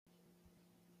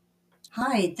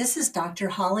Hi, this is Dr.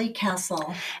 Holly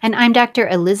Castle. And I'm Dr.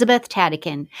 Elizabeth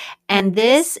Tadikin. And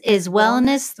this is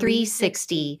Wellness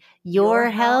 360, your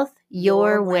health,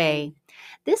 your way.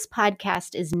 This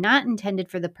podcast is not intended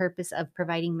for the purpose of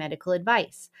providing medical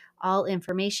advice. All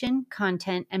information,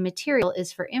 content, and material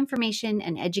is for information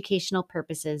and educational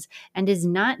purposes and is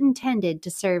not intended to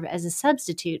serve as a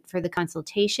substitute for the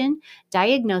consultation,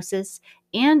 diagnosis,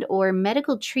 and or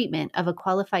medical treatment of a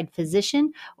qualified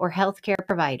physician or healthcare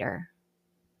provider.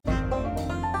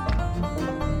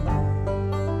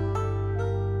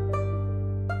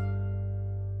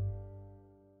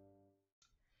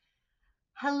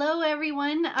 Hello,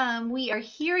 everyone. We are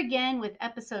here again with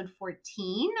episode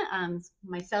 14.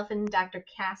 Myself and Dr.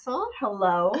 Castle.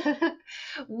 Hello.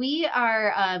 We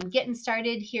are getting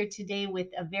started here today with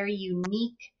a very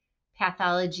unique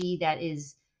pathology that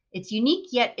is, it's unique,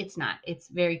 yet it's not. It's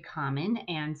very common.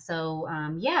 And so,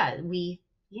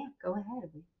 go ahead.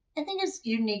 I think it's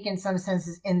unique in some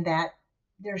senses in that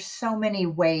there's so many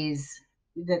ways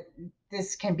that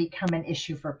this can become an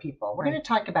issue for people. We're going to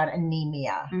talk about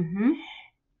anemia. Mm-hmm.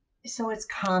 So it's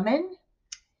common,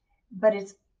 but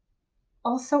it's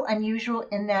also unusual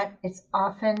in that it's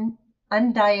often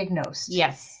undiagnosed.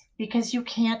 Yes. Because you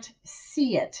can't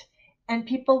see it. And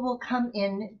people will come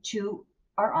in to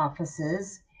our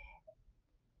offices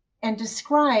and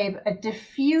describe a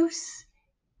diffuse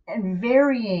and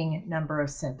varying number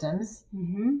of symptoms.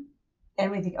 Mm-hmm.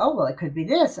 And we think, oh, well, it could be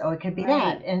this, oh, it could be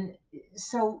that. And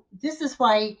so this is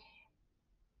why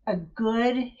a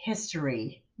good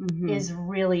history is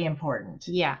really important.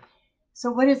 Yeah.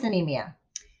 So what is anemia?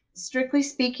 Strictly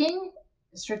speaking,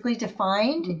 strictly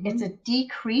defined, it's a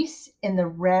decrease in the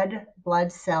red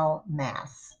blood cell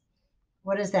mass.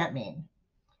 What does that mean?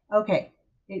 Okay,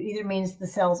 it either means the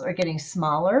cells are getting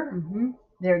smaller,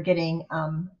 they're getting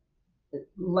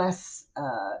less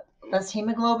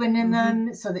hemoglobin in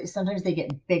them, so that sometimes they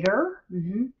get bigger,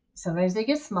 sometimes they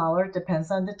get smaller. It depends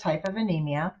on the type of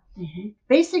anemia.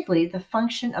 Basically, the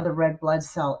function of the red blood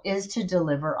cell is to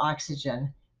deliver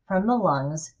oxygen from the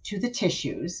lungs to the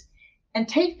tissues and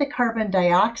take the carbon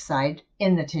dioxide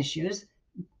in the tissues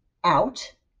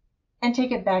out and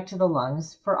take it back to the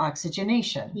lungs for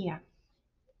oxygenation. Yeah.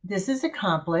 This is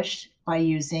accomplished by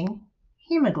using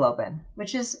hemoglobin,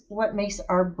 which is what makes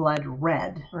our blood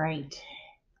red. Right.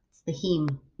 It's the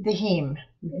heme. The heme.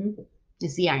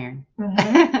 Is the iron.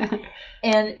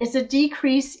 And it's a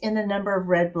decrease in the number of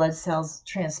red blood cells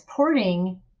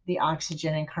transporting the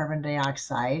oxygen and carbon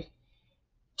dioxide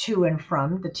to and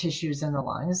from the tissues in the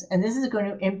lungs. And this is going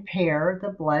to impair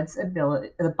the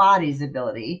body's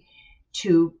ability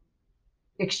to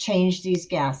exchange these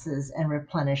gases and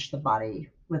replenish the body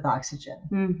with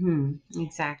oxygen.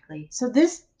 Exactly. So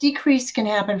this decrease can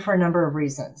happen for a number of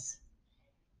reasons.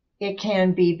 It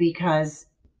can be because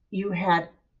you had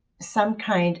some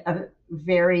kind of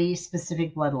very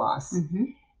specific blood loss.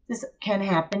 This can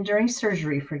happen during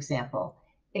surgery, for example.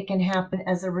 It can happen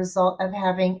as a result of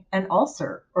having an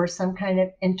ulcer or some kind of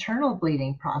internal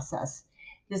bleeding process.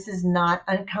 This is not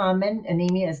uncommon.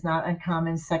 Anemia is not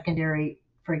uncommon secondary,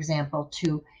 for example,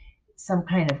 to some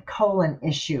kind of colon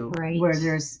issue where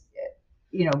there's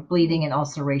bleeding and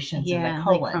ulcerations in the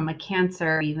colon. Like from a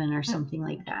cancer even or something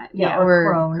like that.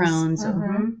 Or Crohn's.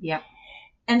 Yep.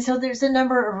 And so there's a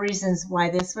number of reasons why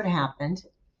this would happen.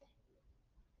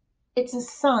 It's a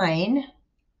sign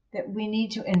that we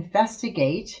need to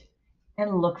investigate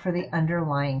and look for the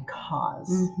underlying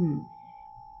cause.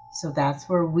 So that's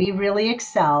where we really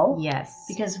excel. Yes.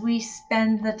 Because we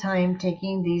spend the time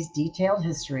taking these detailed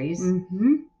histories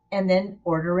and then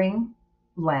ordering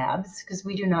labs, because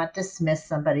we do not dismiss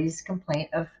somebody's complaint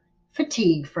of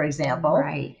fatigue, for example.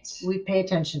 Right. We pay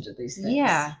attention to these things.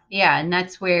 Yeah. And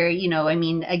that's where,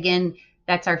 again,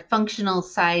 that's our functional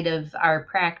side of our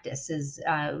practice is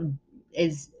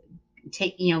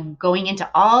going into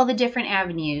all the different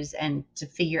avenues and to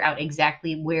figure out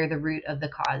exactly where the root of the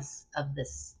cause of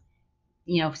this,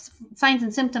 signs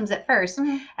and symptoms at first.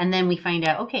 And then we find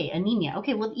out, okay, anemia.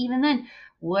 Okay, well, even then,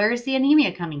 where's the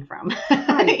anemia coming from?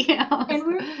 Right.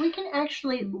 And we can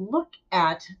actually look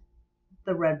at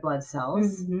the red blood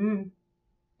cells, and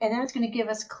that's going to give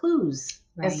us clues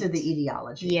as to the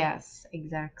etiology. Yes,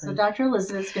 exactly. So Dr.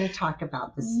 Elizabeth is going to talk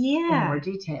about this in more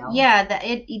detail. Yeah,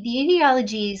 the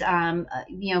etiologies,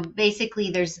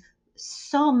 basically there's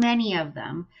so many of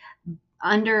them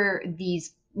under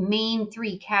these main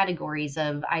three categories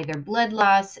of either blood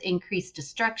loss, increased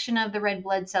destruction of the red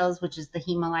blood cells, which is the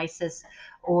hemolysis,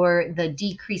 or the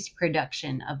decreased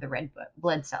production of the red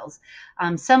blood cells.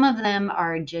 Some of them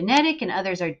are genetic and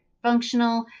others are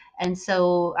functional. And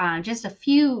so just a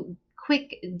few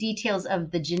quick details of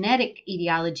the genetic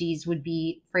etiologies would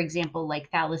be, for example,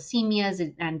 like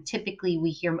thalassemias, and typically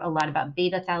we hear a lot about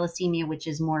beta thalassemia, which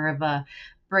is more of a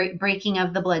breaking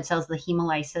of the blood cells, the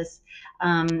hemolysis.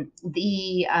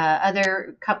 The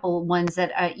other couple ones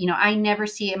that I never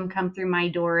see them come through my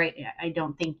door. I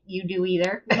don't think you do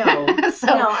either. No, So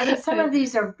no. I mean, some of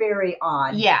these are very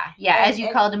odd. yeah, And- as you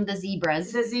and called them, the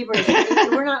zebras. The zebras.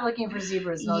 We're not looking for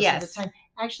zebras most of the Yes. time.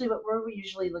 Actually, what we're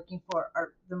usually looking for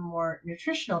are the more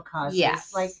nutritional causes,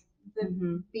 Yes. like the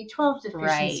Mhm. B12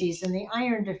 deficiencies Right. and the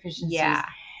iron deficiencies, Yeah.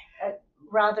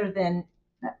 rather than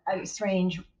a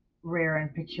strange, rare,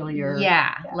 and peculiar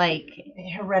Yeah, like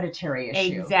hereditary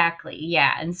issue. exactly.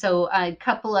 Yeah. And so a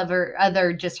couple of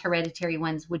other just hereditary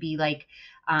ones would be like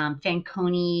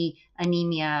Fanconi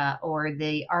anemia or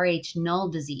the Rh null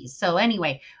disease. So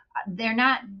anyway, they're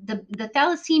not the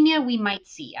thalassemia we might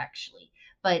see actually,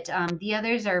 but the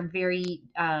others are very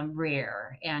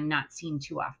rare and not seen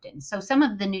too often. So some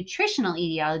of the nutritional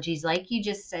etiologies, like you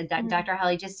just said, that Dr.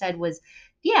 Holly just said, was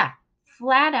yeah,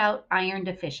 flat out iron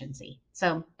deficiency.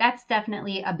 So that's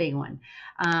definitely a big one.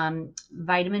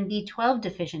 Vitamin B12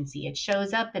 deficiency, it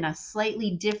shows up in a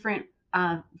slightly different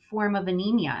form of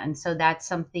anemia. And so that's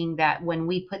something that when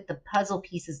we put the puzzle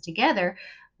pieces together,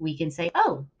 we can say,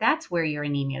 oh, that's where your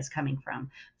anemia is coming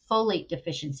from. Folate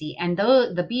deficiency. And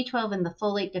though the B12 and the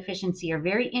folate deficiency are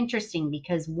very interesting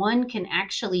because one can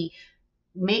actually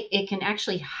it can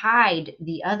actually hide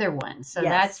the other one. So Yes.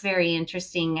 that's very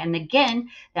interesting. And again,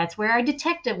 that's where our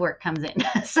detective work comes in.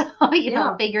 So,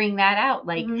 Yeah. figuring that out,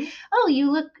 like, Mhm. oh,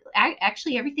 you look,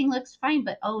 actually everything looks fine,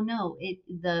 but oh no,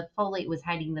 the folate was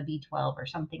hiding the B12 or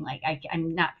something like,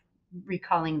 I'm not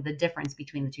recalling the difference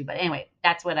between the two, but anyway,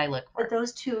 that's what I look for. But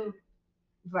those two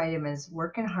vitamins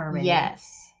work in harmony.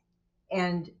 Yes.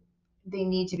 And they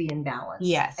need to be in balance.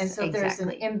 Yes, And so if there's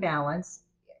an exactly. imbalance,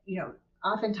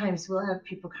 oftentimes we'll have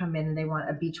people come in and they want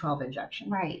a B12 injection.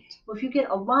 Right. Well, if you get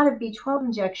a lot of B12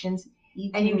 injections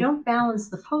and you don't balance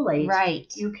the folate,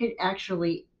 right, you could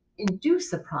actually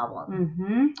induce a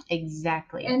problem.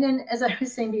 Exactly. And then, as I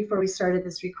was saying before we started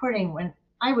this recording, when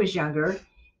I was younger,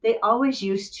 they always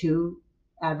used to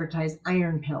advertise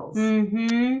iron pills.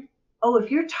 Oh,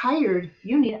 if you're tired,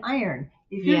 you need iron.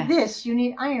 If you're Yes. this, you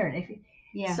need iron.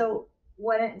 Yeah. So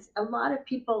a lot of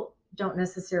people don't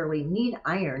necessarily need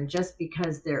iron just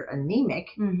because they're anemic,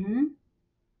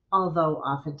 although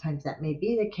oftentimes that may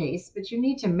be the case, but you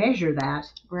need to measure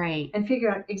that Right. and figure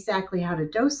out exactly how to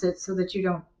dose it so that you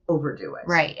don't overdo it.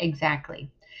 Right, exactly.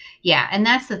 Yeah, and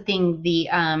that's the thing.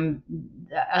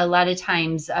 A lot of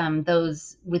times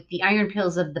those with the iron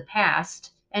pills of the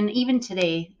past, and even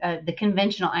today, the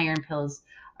conventional iron pills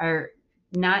are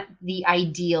not the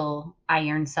ideal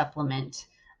iron supplement.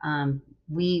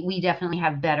 We definitely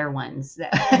have better ones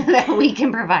that, that we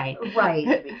can provide.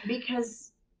 Right,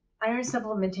 because iron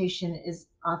supplementation is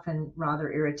often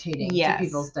rather irritating Yes, to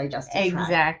people's digestive tract.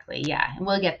 Exactly. Yeah, and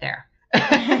we'll get there.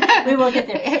 We will get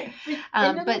there.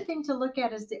 Another but thing to look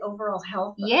at is the overall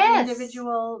health of the yes,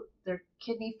 individual, their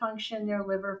kidney function, their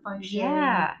liver function.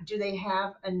 Yeah. Do they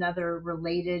have another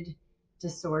related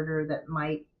disorder that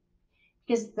might,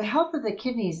 because the health of the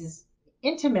kidneys is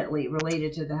intimately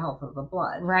related to the health of the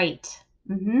blood. Right.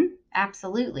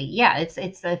 Absolutely. Yeah, it's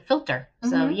a filter.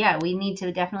 So yeah, we need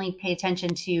to definitely pay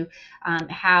attention to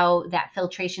how that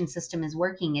filtration system is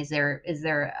working. Is there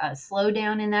a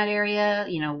slowdown in that area?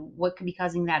 What could be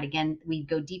causing that? Again, we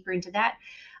go deeper into that.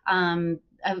 One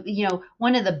of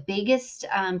the biggest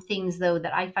things though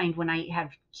that I find when I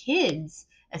have kids,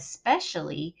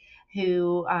 especially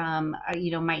who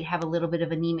might have a little bit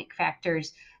of anemic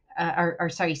factors, or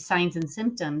sorry, signs and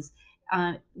symptoms.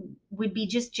 Would be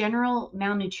just general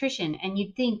malnutrition. And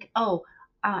you'd think, oh,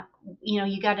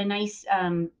 you got a nice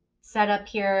setup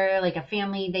here, like a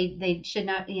family, they should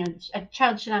not, a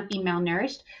child should not be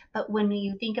malnourished. But when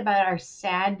you think about our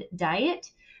sad diet,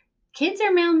 kids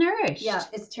are malnourished. Yeah,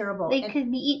 it's terrible. They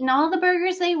could be eating all the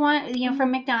burgers they want,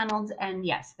 from McDonald's, and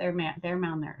yes, they're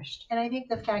malnourished. And I think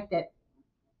the fact that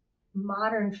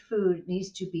modern food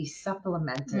needs to be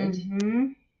supplemented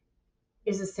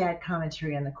is a sad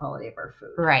commentary on the quality of our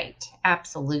food. Right.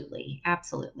 Absolutely.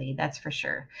 Absolutely. That's for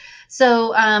sure.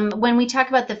 So when we talk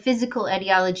about the physical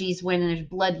etiologies, when there's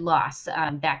blood loss,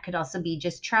 that could also be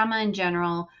just trauma in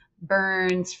general,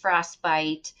 burns,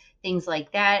 frostbite, things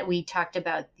like that. We talked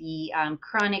about the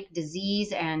chronic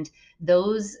disease, and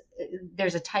those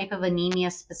there's a type of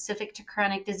anemia specific to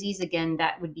chronic disease. Again,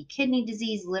 that would be kidney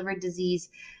disease, liver disease,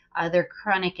 other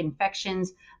chronic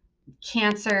infections,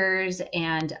 cancers,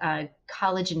 and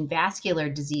collagen vascular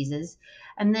diseases.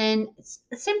 And then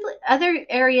simply other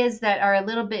areas that are a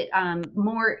little bit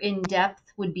more in depth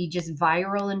would be just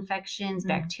viral infections,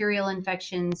 bacterial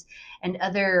infections, and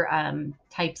other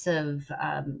types of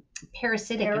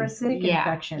parasitic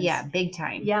infections. Yeah, big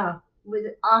time. Yeah, with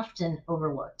often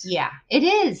overlooked. Yeah, it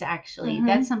is actually.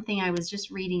 That's something I was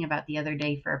just reading about the other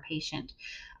day for a patient.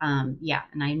 Yeah,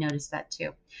 and I noticed that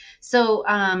too. So,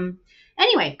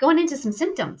 anyway, going into some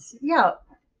symptoms. Yeah.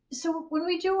 So when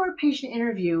we do our patient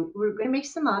interview, we're going to make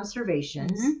some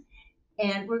observations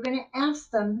and we're going to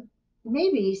ask them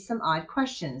maybe some odd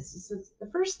questions. So the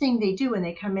first thing they do when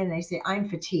they come in, they say, I'm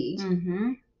fatigued.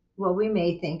 Well, we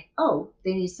may think, oh,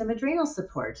 they need some adrenal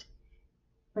support.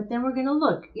 But then we're going to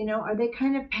look, are they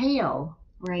kind of pale?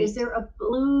 Right. Is there a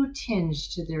blue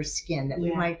tinge to their skin that we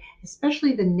Yeah. might,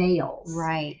 especially the nails?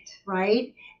 Right.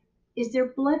 Right? Is their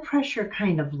blood pressure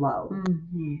kind of low?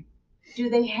 Do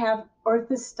they have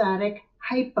orthostatic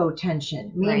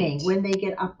hypotension, meaning Right. when they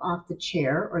get up off the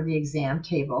chair or the exam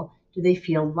table, do they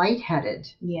feel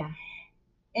lightheaded? Yeah.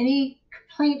 Any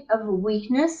complaint of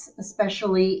weakness,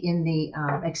 especially in the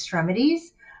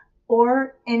extremities,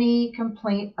 or any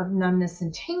complaint of numbness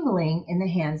and tingling in the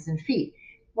hands and feet?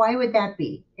 Why would that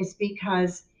be? It's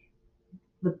because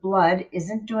the blood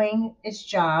isn't doing its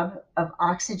job of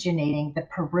oxygenating the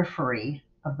periphery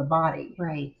of the body.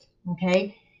 Right.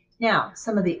 Okay. Now,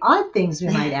 some of the odd things we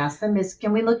might ask them is,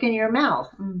 can we look in your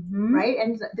mouth? Right?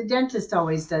 And the dentist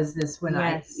always does this when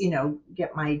I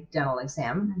get my dental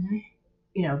exam.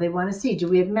 They want to see, do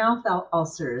we have mouth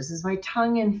ulcers? Is my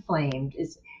tongue inflamed?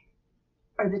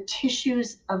 Are the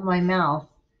tissues of my mouth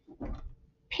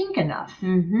pink enough?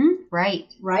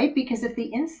 Right. Right? Because if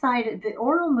the inside, the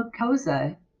oral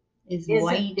mucosa is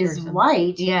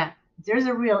white, yeah, there's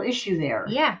a real issue there.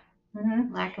 Yeah.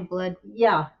 Lack of blood.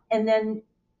 Yeah. And then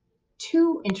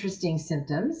two interesting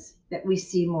symptoms that we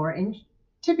see more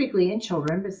typically in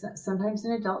children, but sometimes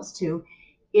in adults too,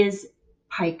 is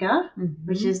pica,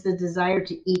 which is the desire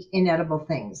to eat inedible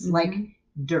things like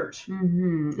dirt.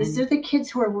 These are the kids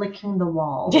who are licking the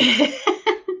walls.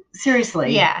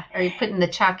 Seriously. Yeah, or you're putting the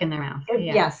chalk in their mouth.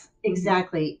 Yeah. Yes,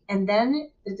 exactly. And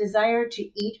then the desire to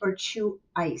eat or chew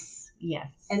ice. Yes.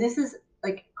 And this is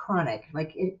like chronic,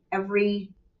 like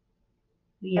every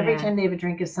time they have a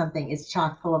drink of something, it's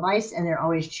chock full of ice and they're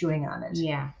always chewing on it.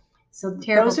 Yeah. So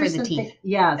terrible those are for the teeth.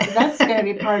 Yeah, so that's going to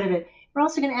be part of it. We're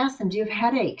also going to ask them, do you have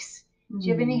headaches? Do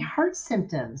you have any heart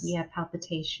symptoms? Yeah,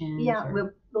 palpitations. Yeah,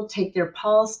 we'll take their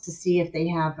pulse to see if they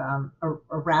have a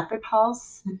rapid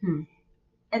pulse.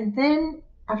 And then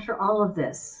after all of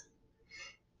this,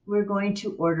 we're going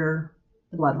to order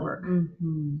blood work.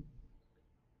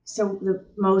 So the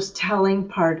most telling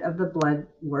part of the blood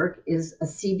work is a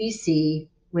CBC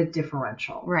with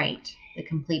differential. Right. The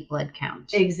complete blood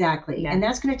count. Exactly. Yeah. And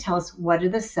that's going to tell us, what do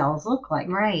the cells look like?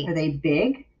 Right. Are they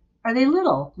big? Are they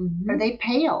little? Are they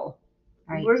pale?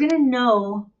 Right. We're going to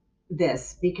know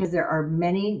this because there are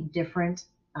many different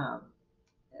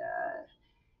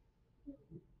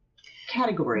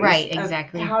categories, right,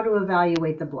 exactly, of how to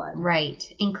evaluate the blood.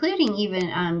 Right, including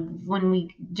even when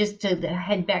we just to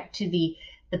head back to the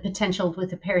potential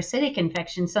with a parasitic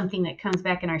infection, something that comes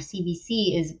back in our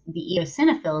CBC is the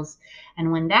eosinophils,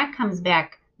 and when that comes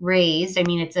back raised, I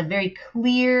mean, it's a very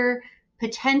clear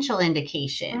potential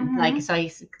indication. Like, so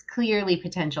I clearly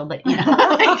potential, but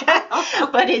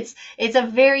but it's a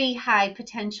very high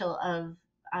potential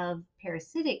of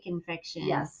parasitic infection.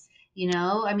 Yes.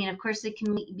 I mean, of course, it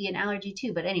can be an allergy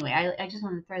too. But anyway, I just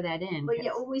want to throw that in. But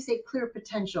yeah, when we say clear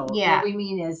potential, Yeah. what we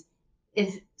mean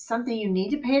is something you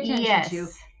need to pay attention to.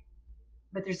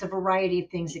 But there's a variety of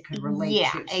things it could relate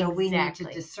to. So we need to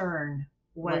discern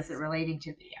what is it relating to.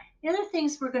 Yeah. The other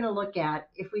things we're going to look at,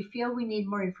 if we feel we need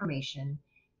more information,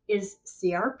 is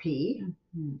CRP,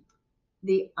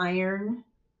 the iron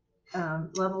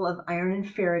level of iron and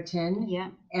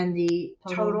ferritin, and the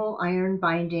total iron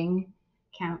binding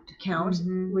count,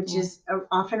 which is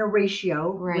often a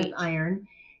ratio with iron.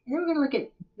 And then we're going to look at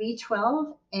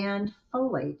B12 and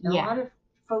folate. A lot of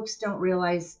folks don't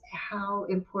realize how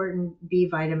important B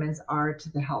vitamins are to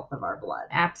the health of our blood.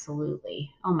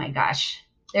 Absolutely. Oh my gosh.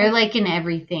 They're like in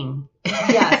everything.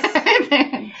 Yes.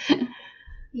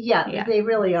 Yeah, they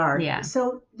really are. Yeah.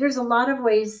 So there's a lot of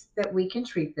ways that we can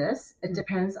treat this. It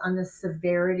depends on the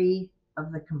severity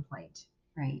of the complaint.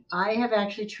 Right. I have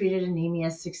actually treated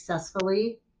anemia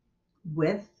successfully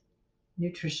with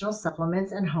nutritional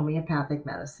supplements and homeopathic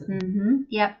medicine.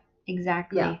 Yep,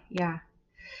 exactly.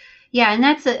 Yeah, and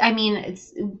that's I mean,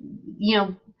 it's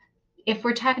if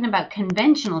we're talking about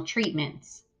conventional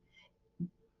treatments,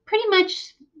 pretty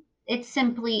much it's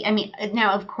simply, I mean,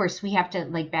 now of course we have to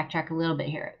like backtrack a little bit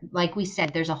here. Like we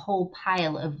said, there's a whole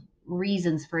pile of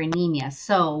reasons for anemia.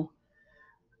 So,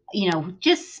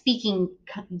 just speaking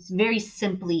very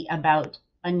simply about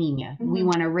anemia, we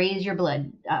want to raise your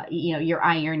blood, your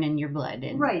iron in your blood.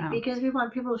 And, right, because we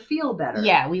want people to feel better.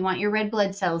 Yeah, we want your red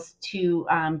blood cells to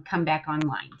come back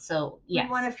online. So, yes.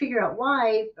 We want to figure out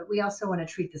why, but we also want to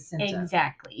treat the symptom.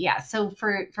 Exactly. Yeah. So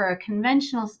for a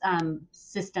conventional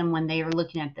system, when they are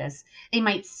looking at this, they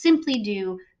might simply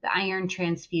do the iron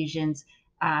transfusions.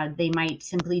 They might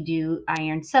simply do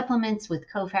iron supplements with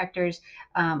cofactors,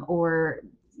 or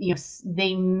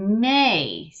they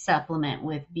may supplement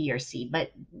with B or C,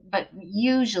 but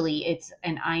usually it's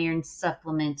an iron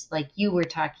supplement like you were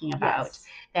talking about. Yes.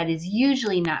 That is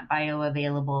usually not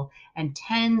bioavailable and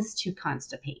tends to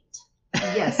constipate.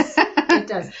 Yes, it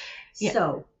does. Yeah.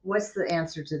 So, what's the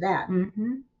answer to that?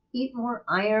 Mm-hmm. Eat more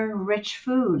iron-rich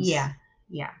foods. Yeah.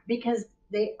 Because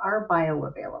they are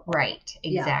bioavailable. Right.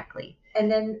 Exactly. Yeah.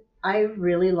 And then I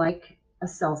really like a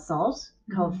cell salt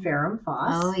called ferrum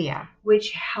phos. Oh, yeah.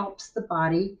 Which helps the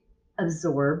body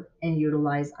absorb and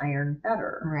utilize iron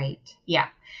better. Right. Yeah.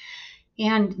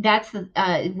 And that's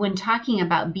when talking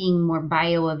about being more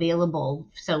bioavailable.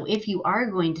 So if you are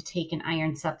going to take an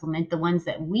iron supplement, the ones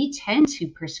that we tend to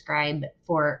prescribe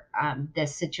for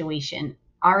this situation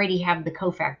already have the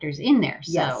cofactors in there.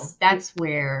 So Yes. that's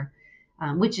where,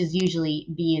 which is usually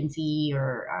B and Z,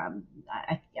 or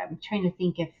I'm trying to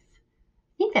think if,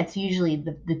 I think that's usually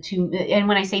the two. And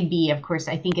when I say B, of course,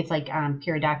 I think it's like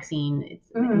pyridoxine. It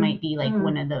might be like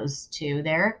one of those two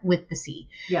there with the C.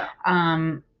 Yeah.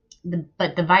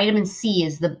 But the vitamin C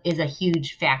is a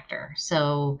huge factor.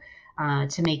 So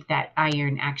to make that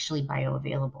iron actually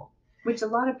bioavailable, which a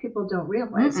lot of people don't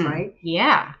realize, right?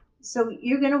 Yeah. So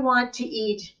you're going to want to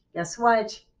eat, guess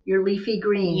what? Your leafy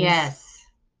greens. Yes.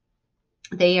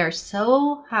 They are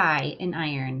so high in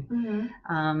iron.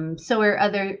 So are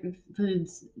other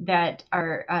foods that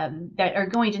are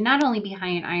going to not only be high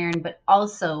in iron, but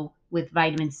also with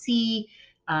vitamin C,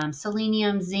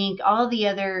 selenium, zinc, all the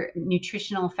other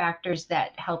nutritional factors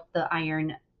that help the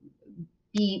iron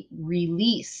be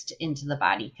released into the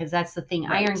body, because that's the thing.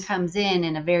 Right. Iron comes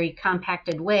in a very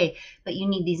compacted way, but you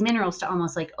need these minerals to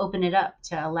almost like open it up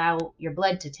to allow your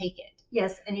blood to take it.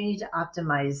 Yes, and you need to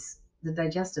optimize the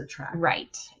digestive tract.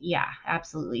 Right. Yeah,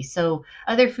 absolutely. So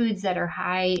other foods that are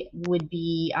high would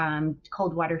be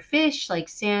cold water fish like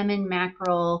salmon,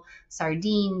 mackerel,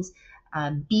 sardines,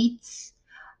 beets.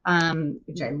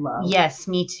 Which I love. Yes,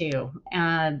 me too.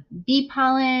 Bee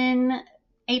pollen,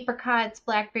 apricots,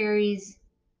 blackberries,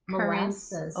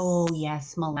 currants. Molasses. Oh,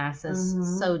 yes,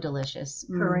 molasses. So delicious.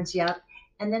 Currants, yeah.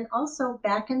 And then also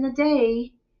back in the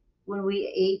day when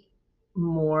we ate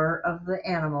more of the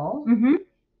animal,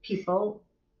 people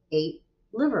ate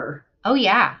liver. Oh,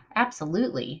 yeah,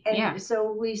 absolutely. And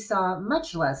so we saw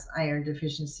much less iron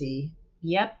deficiency.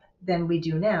 Yep. Than we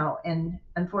do now. And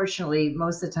unfortunately,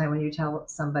 most of the time when you tell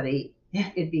somebody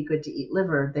it'd be good to eat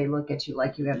liver, they look at you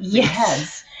like you have three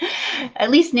heads. At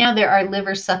least now there are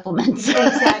liver supplements.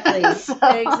 Exactly.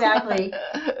 Exactly.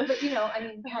 But I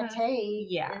mean, pate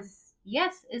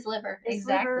is liver.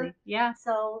 Exactly. Liver. Yeah.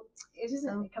 So it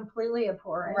isn't completely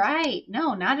abhorrent. Right.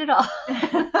 No, not at all.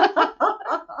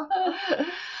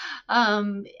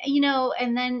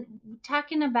 And then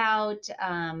talking about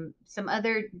some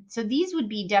other, so these would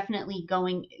be definitely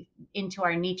going into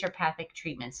our naturopathic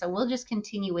treatment. So we'll just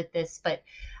continue with this, but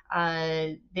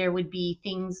there would be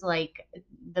things like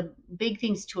the big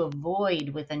things to avoid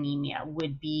with anemia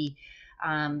would be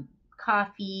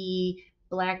coffee,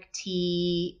 black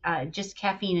tea, just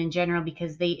caffeine in general,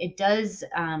 because it does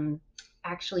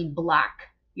actually block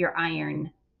your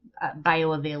iron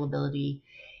bioavailability.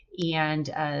 And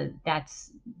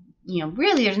that's,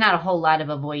 really there's not a whole lot of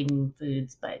avoiding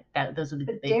foods, but those would be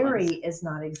the big dairy ones. is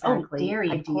not exactly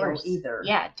dairy, ideal either.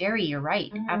 Yeah, dairy, you're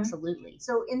right. Absolutely.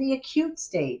 So in the acute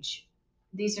stage,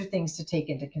 these are things to take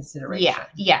into consideration. Yeah,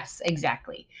 yes,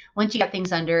 exactly. Once you got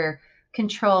things under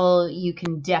control, you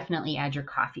can definitely add your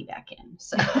coffee back in.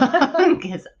 So,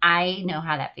 because I know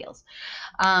how that feels.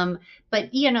 But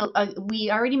we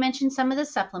already mentioned some of the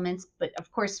supplements, but of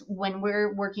course, when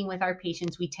we're working with our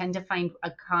patients, we tend to find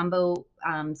a combo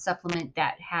supplement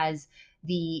that has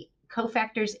the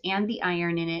cofactors and the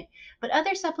iron in it. But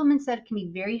other supplements that can be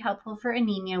very helpful for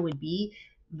anemia would be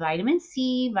vitamin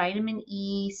C, vitamin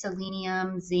E,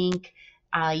 selenium, zinc,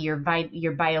 your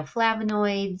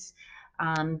bioflavonoids,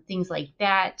 things like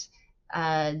that.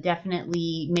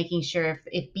 Definitely making sure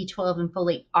if B12 and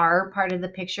folate are part of the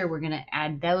picture, we're going to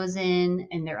add those in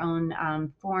their own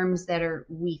forms that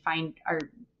we find are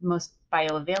most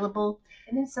bioavailable.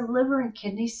 And then some liver and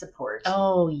kidney support.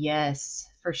 Oh, yes,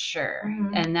 for sure.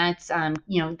 Mhm. And that's,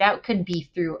 that could be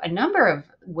through a number of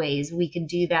ways. We could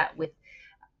do that with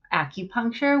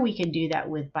acupuncture. We could do that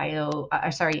with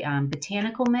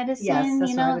botanical medicine. Yes,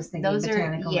 that's what I was thinking, Those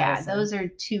botanical are, medicine. those are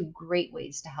two great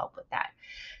ways to help with that.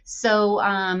 So,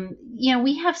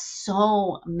 we have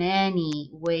so many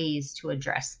ways to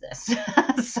address this.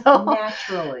 So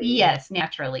Naturally. yes,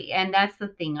 naturally. And that's the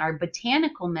thing. Our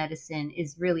botanical medicine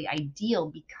is really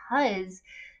ideal because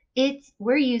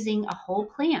we're using a whole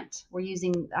plant. We're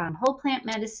using whole plant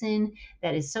medicine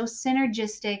that is so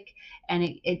synergistic, and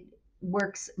it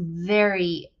works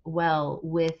very well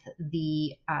with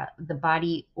the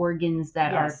body organs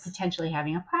that are Yes. potentially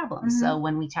having a problem. Mhm. So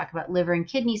when we talk about liver and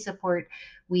kidney support,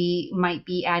 we might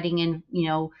be adding in,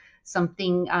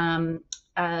 something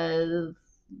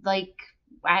like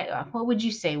what would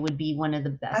you say would be one of the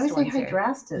best I would say ones there?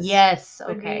 hydrastis. Yes.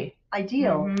 Would Okay. be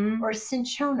ideal. Mhm. Or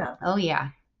cinchona. Oh yeah.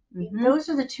 Mhm. Those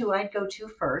are the two I'd go to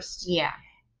first. Yeah.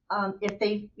 If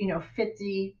they, fit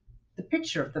the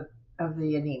picture of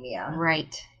the anemia.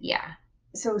 Right. Yeah.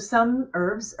 So some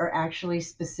herbs are actually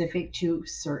specific to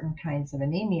certain kinds of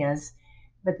anemias,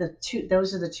 but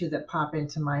those are the two that pop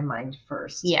into my mind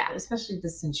first. Yeah. Especially the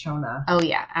cinchona. Oh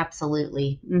yeah,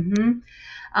 absolutely.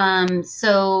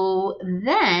 So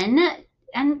then,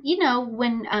 and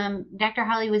when Dr.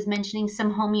 Holly was mentioning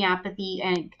some homeopathy,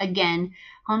 and again,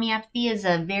 homeopathy is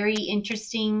a very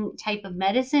interesting type of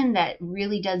medicine that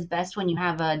really does best when you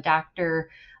have a doctor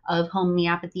of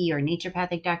homeopathy or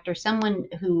naturopathic doctor, someone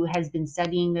who has been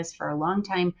studying this for a long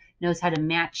time, knows how to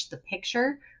match the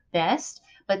picture best.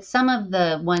 But some of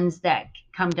the ones that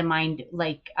come to mind,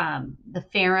 like the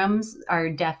ferrums, are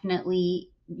definitely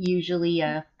usually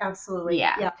a Absolutely.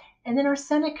 yeah. And then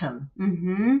arsenicum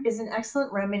Mm-hmm. is an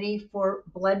excellent remedy for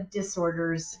blood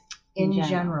disorders in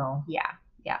general. Yeah,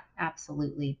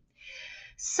 absolutely.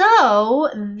 So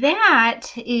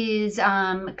that is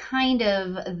kind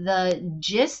of the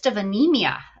gist of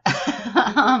anemia.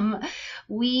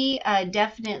 We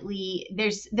definitely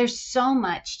there's so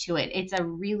much to it. It's a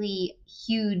really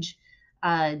huge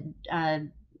uh, uh,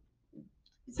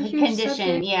 It's a huge condition,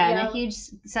 subject. and a huge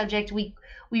subject. We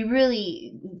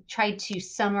really tried to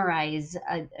summarize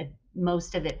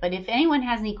most of it, but if anyone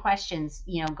has any questions,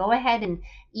 go ahead and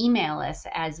email us.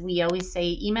 As we always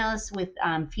say, email us with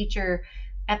future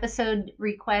episode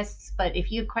requests. But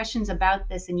if you have questions about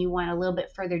this and you want a little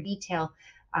bit further detail,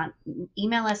 um,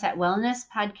 email us at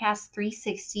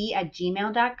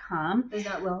wellnesspodcast360@gmail.com. Is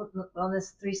that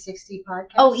Wellness 360 podcast?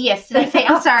 Oh, yes. Did I say?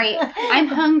 I'm sorry. I'm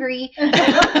hungry.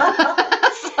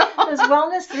 It's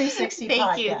Wellness 360 Thank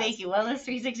podcast. Thank you. Wellness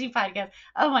 360 podcast.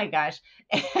 Oh my gosh.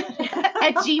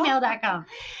 At gmail.com.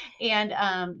 And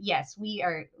yes, we'd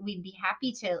be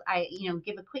happy to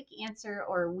give a quick answer,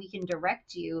 or we can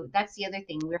direct you. That's the other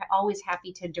thing. We're always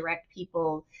happy to direct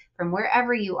people from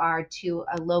wherever you are to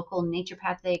a local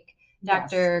naturopathic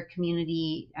doctor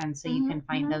community, and so you can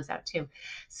find those out too.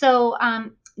 So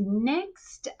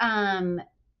next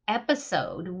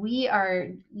episode, we are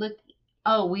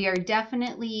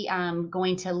definitely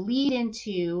going to lead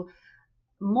into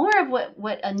more of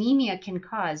what anemia can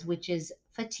cause, which is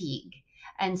fatigue.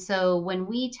 And so when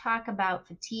we talk about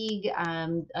fatigue,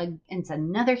 it's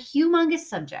another humongous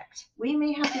subject. We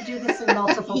may have to do this in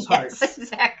multiple parts. Yes,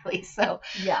 exactly. So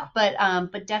yeah, but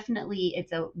definitely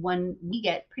it's a one we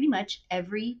get pretty much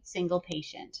every single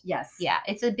patient. Yes. Yeah,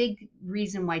 it's a big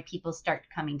reason why people start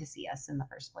coming to see us in the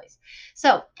first place.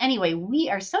 So anyway, we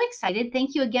are so excited.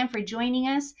 Thank you again for joining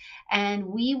us, and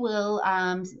we will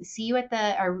see you at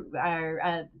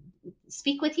our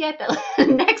speak with you at the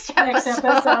next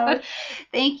episode.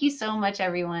 Thank you so much,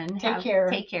 everyone. Take care.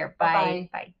 Take care. Bye-bye.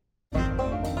 Bye.